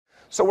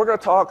So we're going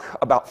to talk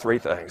about three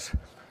things.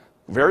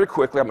 Very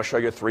quickly, I'm going to show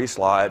you 3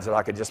 slides, and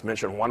I could just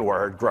mention one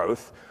word,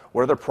 growth.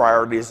 What are the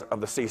priorities of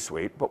the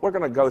C-suite? But we're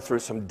going to go through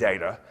some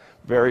data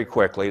very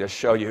quickly to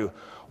show you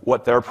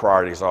what their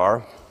priorities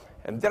are.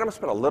 And then I'm going to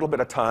spend a little bit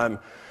of time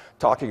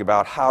talking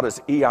about how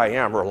does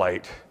EIM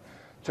relate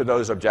to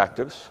those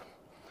objectives.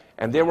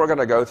 And then we're going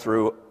to go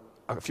through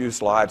a few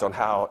slides on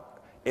how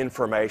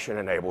information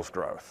enables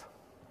growth.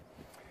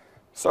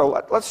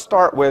 So let's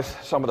start with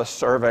some of the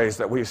surveys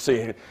that we've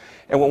seen.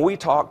 And when we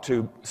talk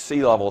to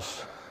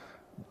C-levels,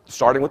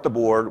 starting with the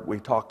board, we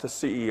talk to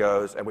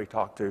CEOs and we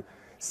talk to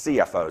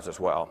CFOs as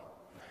well.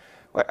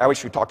 I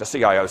wish we talked to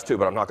CIOs too,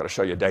 but I'm not going to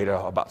show you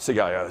data about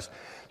CIOs.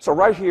 So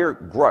right here,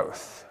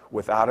 growth,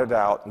 without a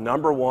doubt,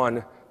 number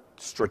one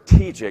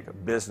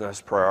strategic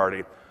business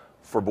priority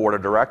for board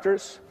of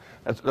directors.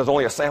 There's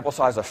only a sample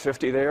size of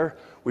 50 there.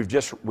 We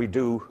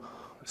do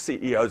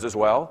CEOs as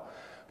well.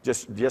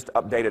 Just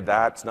updated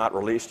that. It's not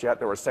released yet.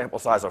 There was a sample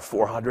size of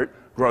 400.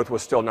 Growth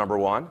was still number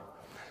one.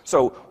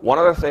 So one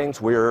of the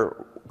things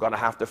we're going to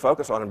have to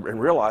focus on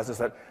and realize is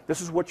that this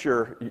is what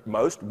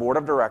most board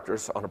of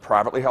directors on a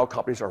privately held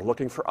companies are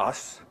looking for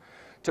us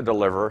to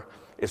deliver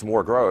is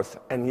more growth.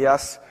 And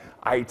yes,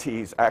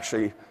 IT's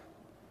actually,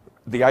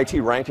 the IT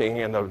ranking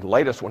in the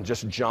latest one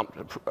just jumped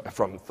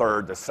from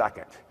 3rd to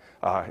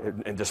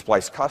 2nd in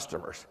displaced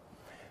customers.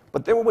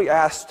 But then when we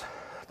asked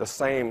the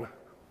same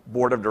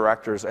board of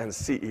directors and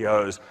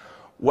CEOs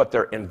what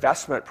their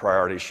investment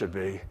priorities should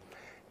be,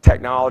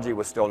 technology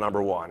was still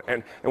number one.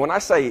 And when I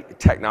say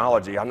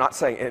technology, I'm not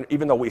saying,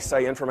 even though we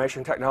say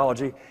information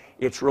technology,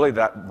 it's really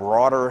that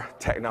broader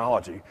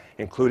technology,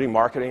 including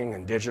marketing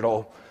and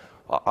digital.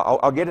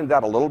 I'll get into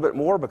that a little bit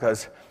more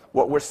because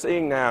what we're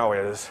seeing now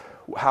is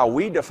how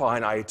we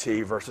define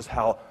IT versus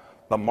how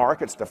the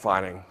market's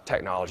defining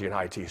technology and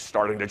IT is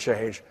starting to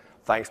change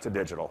thanks to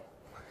digital.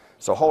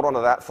 So hold on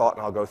to that thought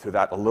and I'll go through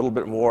that a little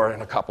bit more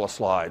in a couple of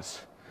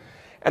slides.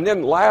 And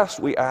then last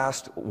we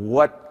asked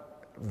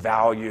what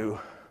value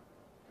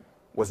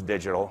was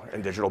digital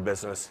and digital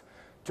business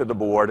to the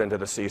board and to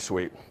the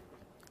C-suite.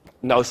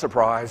 No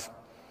surprise,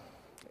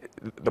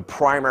 the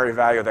primary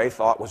value they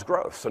thought was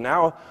growth. So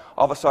now,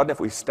 all of a sudden,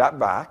 if we step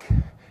back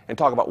and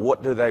talk about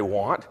what do they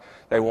want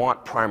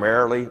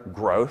primarily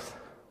growth.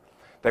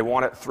 They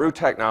want it through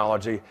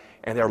technology,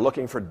 and they're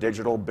looking for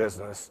digital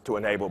business to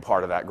enable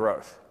part of that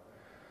growth.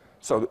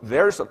 So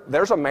there's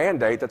a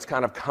mandate that's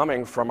kind of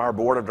coming from our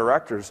board of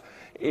directors,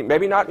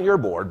 maybe not in your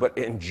board, but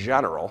in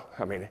general.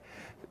 I mean,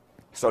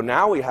 so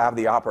now we have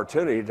the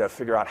opportunity to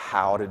figure out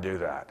how to do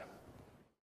that.